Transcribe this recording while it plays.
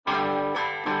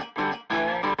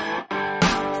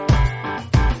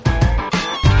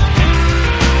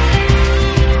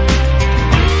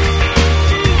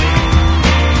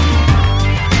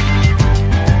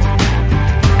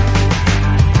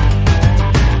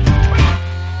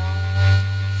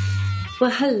Well,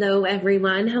 hello,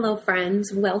 everyone. Hello,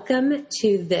 friends. Welcome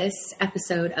to this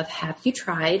episode of Have You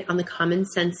Tried on the Common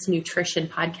Sense Nutrition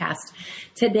Podcast.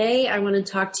 Today, I want to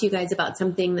talk to you guys about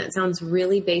something that sounds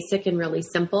really basic and really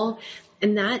simple,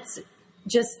 and that's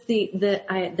just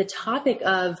the topic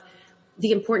of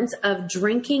the importance of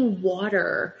drinking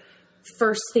water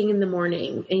first thing in the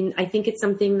morning. And I think it's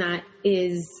something that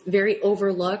is very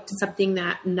overlooked, something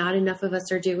that not enough of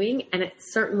us are doing, and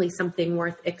it's certainly something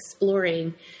worth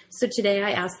exploring. So today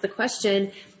I asked the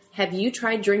question, have you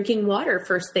tried drinking water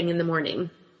first thing in the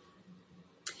morning?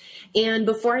 And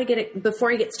before I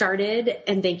get started,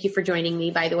 and thank you for joining me,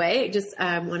 by the way, I just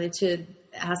wanted to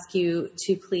ask you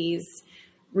to please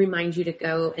remind you to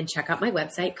go and check out my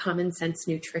website,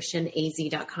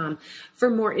 commonsensenutritionaz.com, for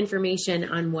more information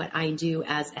on what I do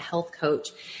as a health coach.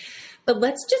 But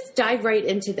let's just dive right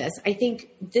into this. I think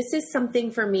this is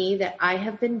something for me that I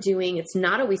have been doing. It's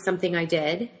not always something I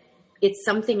did. It's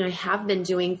something I have been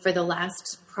doing for the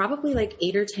last probably like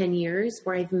 8 or 10 years,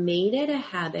 where I've made it a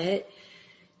habit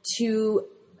to,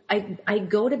 I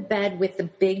go to bed with a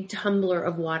big tumbler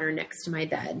of water next to my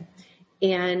bed.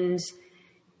 And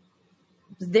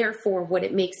therefore, what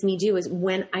it makes me do is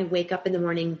when I wake up in the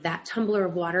morning, that tumbler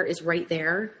of water is right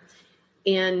there.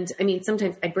 And I mean,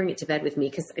 sometimes I bring it to bed with me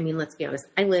because, I mean, let's be honest,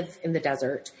 I live in the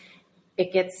desert.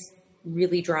 It gets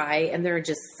really dry, and there are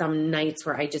just some nights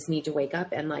where I just need to wake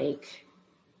up and like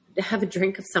have a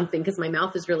drink of something because my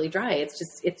mouth is really dry.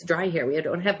 It's dry here. We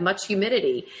don't have much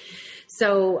humidity.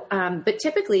 So, but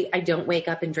typically I don't wake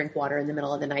up and drink water in the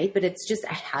middle of the night, but it's just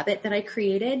a habit that I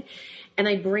created. And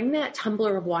I bring that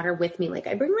tumbler of water with me. Like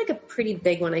I bring like a pretty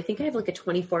big one. I think I have like a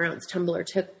 24-ounce tumbler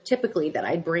typically that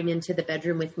I bring into the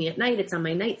bedroom with me at night. It's on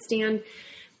my nightstand.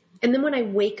 And then when I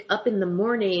wake up in the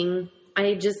morning,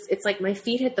 it's like my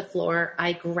feet hit the floor.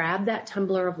 I grab that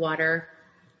tumbler of water,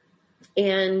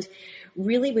 and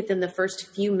really within the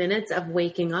first few minutes of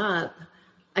waking up,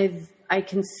 I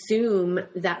consume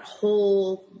that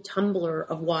whole tumbler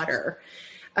of water.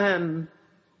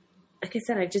 Like I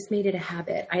said, I've just made it a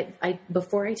habit.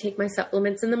 Before I take my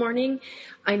supplements in the morning,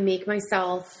 I take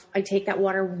that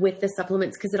water with the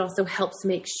supplements because it also helps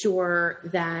make sure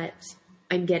that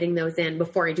I'm getting those in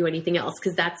before I do anything else.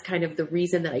 Because that's kind of the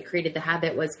reason that I created the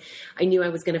habit, was I knew I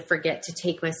was going to forget to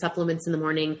take my supplements in the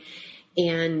morning.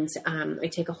 And I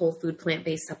take a whole food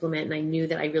plant-based supplement, and I knew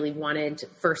that I really wanted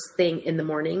first thing in the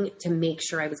morning to make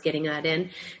sure I was getting that in,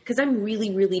 because I'm really,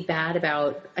 really bad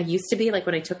about, I used to be like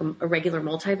when I took a regular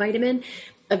multivitamin,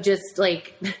 of just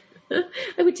like,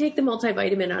 I would take the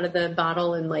multivitamin out of the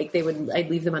bottle and like I'd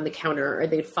leave them on the counter, or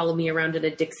they'd follow me around in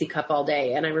a Dixie cup all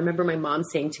day. And I remember my mom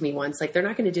saying to me once, like, they're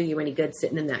not going to do you any good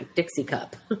sitting in that Dixie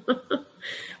cup.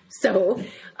 So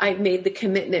I made the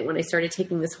commitment when I started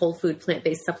taking this whole food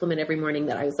plant-based supplement every morning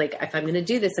that I was like, if I'm going to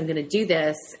do this, I'm going to do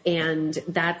this. And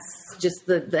that's just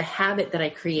the habit that I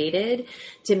created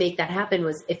to make that happen,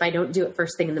 was if I don't do it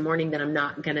first thing in the morning, then I'm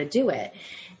not going to do it.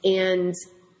 And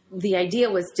the idea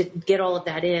was to get all of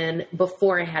that in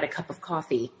before I had a cup of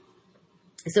coffee.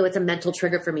 So it's a mental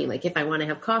trigger for me. Like, if I want to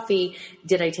have coffee,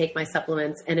 did I take my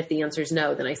supplements? And if the answer is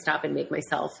no, then I stop and make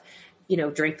myself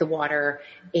drink the water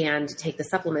and take the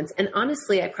supplements. And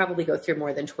honestly, I probably go through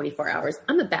more than 24 hours.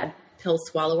 I'm a bad pill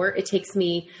swallower. It takes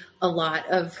me a lot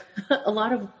of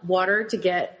water to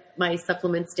get my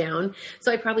supplements down. So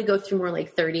I probably go through more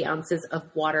like 30 ounces of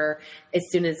water as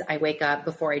soon as I wake up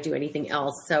before I do anything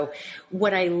else. So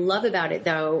what I love about it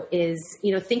though is,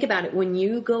 think about it. When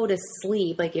you go to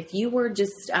sleep, like if you were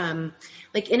just,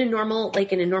 like in a normal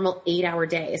 8-hour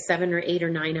day, a 7 or 8 or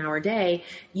 9 hour day,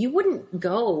 you wouldn't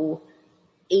go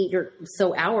 8 or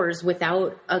so hours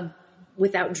without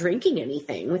drinking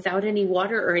anything, without any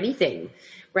water or anything,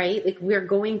 right? Like, we're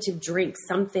going to drink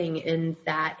something in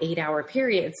that 8-hour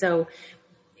period. So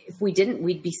if we didn't,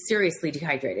 we'd be seriously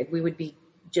dehydrated. We would be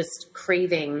just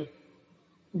craving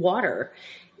water.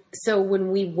 So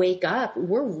when we wake up,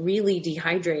 we're really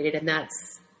dehydrated, and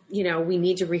that's, we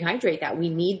need to rehydrate that. We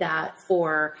need that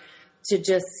to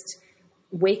just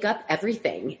wake up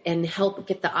everything and help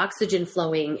get the oxygen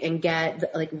flowing and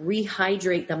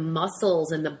rehydrate the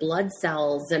muscles and the blood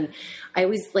cells. And I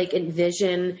always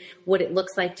envision what it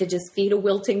looks like to just feed a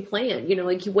wilting plant.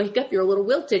 Like, you wake up, you're a little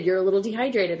wilted, you're a little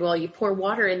dehydrated. Well, you pour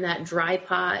water in that dry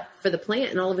pot for the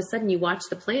plant, and all of a sudden you watch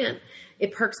the plant,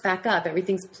 it perks back up.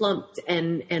 Everything's plumped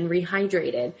and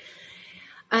rehydrated.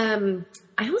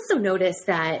 I also noticed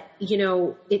that,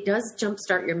 it does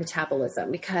jumpstart your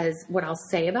metabolism, because what I'll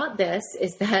say about this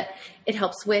is that it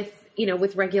helps with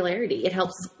regularity. It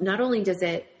helps, not only does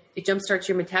it jumpstarts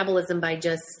your metabolism by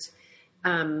just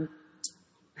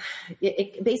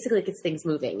it basically gets things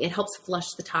moving. It helps flush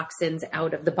the toxins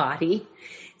out of the body.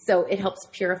 So it helps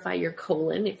purify your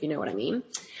colon, if you know what I mean.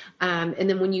 And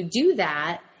then when you do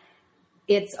that,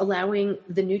 it's allowing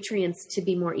the nutrients to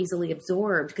be more easily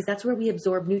absorbed, because that's where we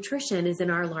absorb nutrition, is in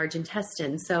our large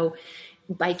intestine. So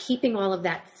by keeping all of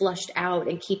that flushed out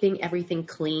and keeping everything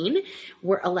clean,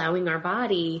 we're allowing our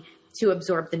body to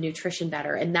absorb the nutrition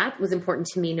better. And that was important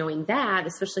to me, knowing that,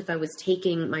 especially if I was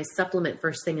taking my supplement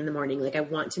first thing in the morning. Like, I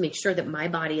want to make sure that my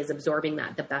body is absorbing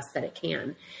that the best that it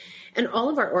can. And all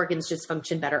of our organs just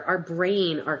function better. Our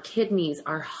brain, our kidneys,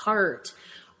 our heart,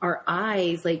 our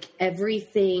eyes, like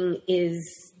everything.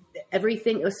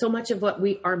 So much of what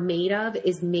we are made of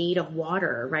is made of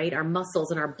water, right? Our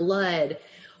muscles and our blood,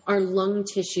 our lung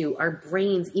tissue, our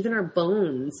brains, even our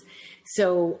bones.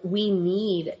 So we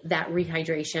need that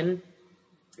rehydration.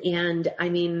 And I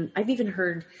mean, I've even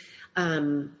heard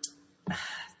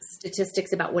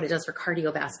statistics about what it does for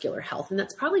cardiovascular health. And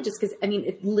that's probably just because, I mean,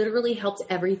 it literally helps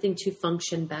everything to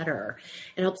function better.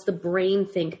 It helps the brain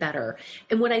think better.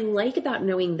 And what I like about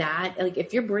knowing that, like,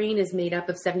 if your brain is made up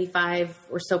of 75%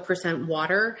 or so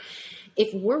water,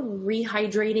 if we're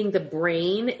rehydrating the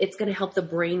brain, it's going to help the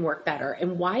brain work better.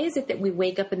 And why is it that we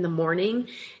wake up in the morning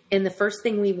and the first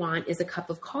thing we want is a cup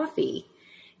of coffee?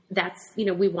 That's,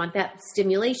 we want that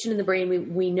stimulation in the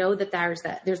brain. We know that there's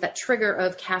that trigger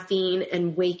of caffeine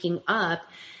and waking up.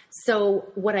 So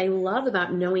what I love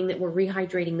about knowing that we're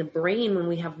rehydrating the brain when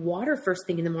we have water first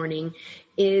thing in the morning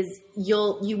is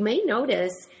you may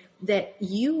notice that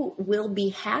you will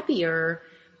be happier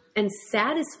and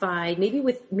satisfied.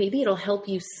 Maybe it'll help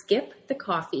you skip the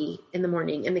coffee in the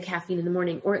morning and the caffeine in the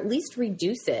morning, or at least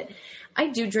reduce it. I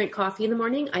do drink coffee in the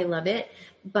morning. I love it,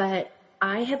 but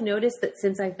I have noticed that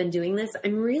since I've been doing this,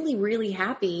 I'm really, really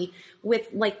happy with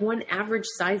like one average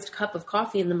sized cup of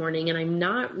coffee in the morning. And I'm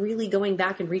not really going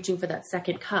back and reaching for that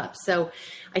second cup. So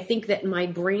I think that my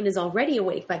brain is already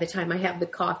awake by the time I have the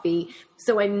coffee.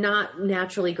 So I'm not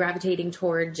naturally gravitating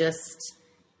toward just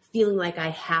feeling like I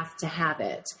have to have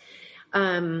it.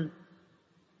 And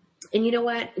you know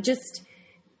what? Just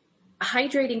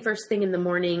hydrating first thing in the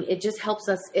morning, it just helps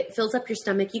us. It fills up your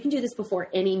stomach. You can do this before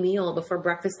any meal, before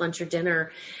breakfast, lunch, or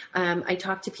dinner. I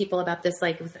talk to people about this,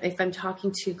 like if I'm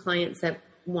talking to clients that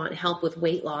want help with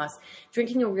weight loss,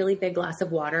 drinking a really big glass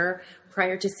of water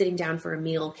prior to sitting down for a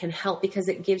meal can help, because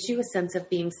it gives you a sense of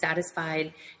being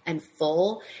satisfied and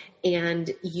full,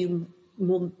 and you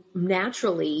will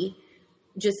naturally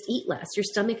just eat less. Your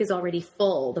stomach is already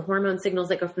full. The hormone signals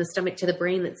that go from the stomach to the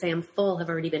brain that say I'm full have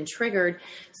already been triggered.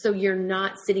 So you're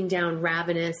not sitting down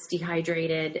ravenous,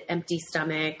 dehydrated, empty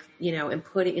stomach, and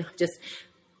just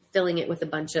filling it with a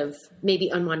bunch of maybe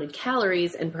unwanted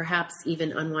calories and perhaps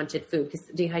even unwanted food, because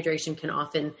dehydration can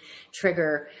often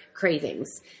trigger cravings.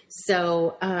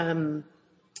 So, I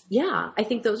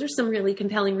think those are some really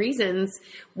compelling reasons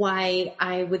why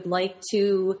I would like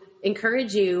to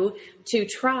encourage you to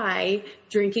try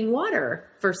drinking water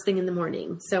first thing in the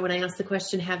morning. So when I ask the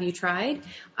question, have you tried?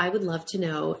 I would love to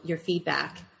know your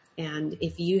feedback, and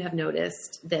if you have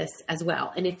noticed this as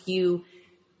well. And if you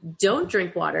don't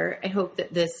drink water, I hope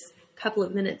that this couple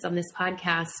of minutes on this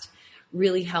podcast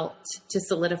really helped to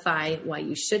solidify why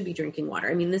you should be drinking water.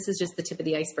 I mean, this is just the tip of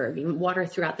the iceberg. Water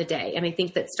throughout the day. And I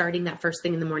think that starting that first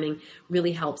thing in the morning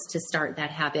really helps to start that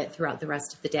habit throughout the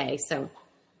rest of the day. So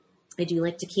I do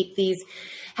like to keep these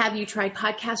Have You Tried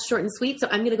podcasts short and sweet. So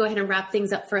I'm going to go ahead and wrap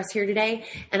things up for us here today.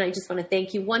 And I just want to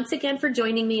thank you once again for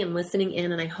joining me and listening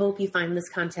in. And I hope you find this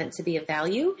content to be of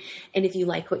value. And if you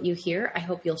like what you hear, I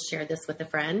hope you'll share this with a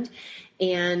friend.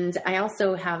 And I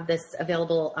also have this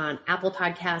available on Apple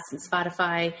Podcasts and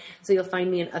Spotify. So you'll find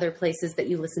me in other places that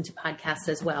you listen to podcasts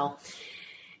as well.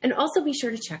 And also be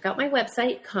sure to check out my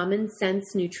website,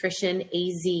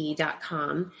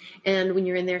 commonsensenutritionaz.com. And when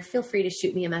you're in there, feel free to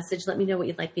shoot me a message. Let me know what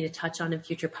you'd like me to touch on in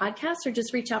future podcasts, or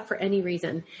just reach out for any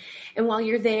reason. And while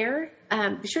you're there,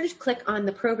 be sure to click on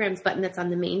the programs button that's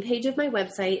on the main page of my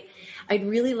website. I'd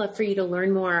really love for you to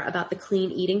learn more about the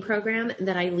clean eating program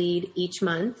that I lead each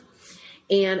month.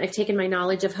 And I've taken my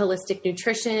knowledge of holistic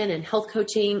nutrition and health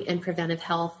coaching and preventive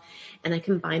health, and I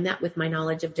combine that with my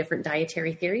knowledge of different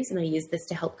dietary theories, and I use this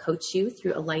to help coach you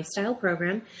through a lifestyle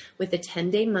program with a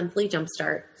 10-day monthly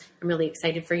jumpstart. I'm really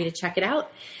excited for you to check it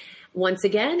out. Once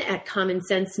again, at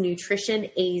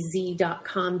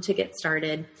commonsensenutritionaz.com to get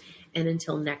started. And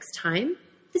until next time,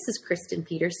 this is Kristen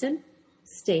Peterson.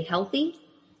 Stay healthy,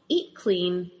 eat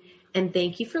clean, and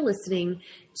thank you for listening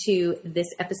to this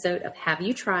episode of Have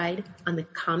You Tried on the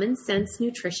Common Sense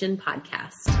Nutrition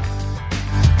Podcast.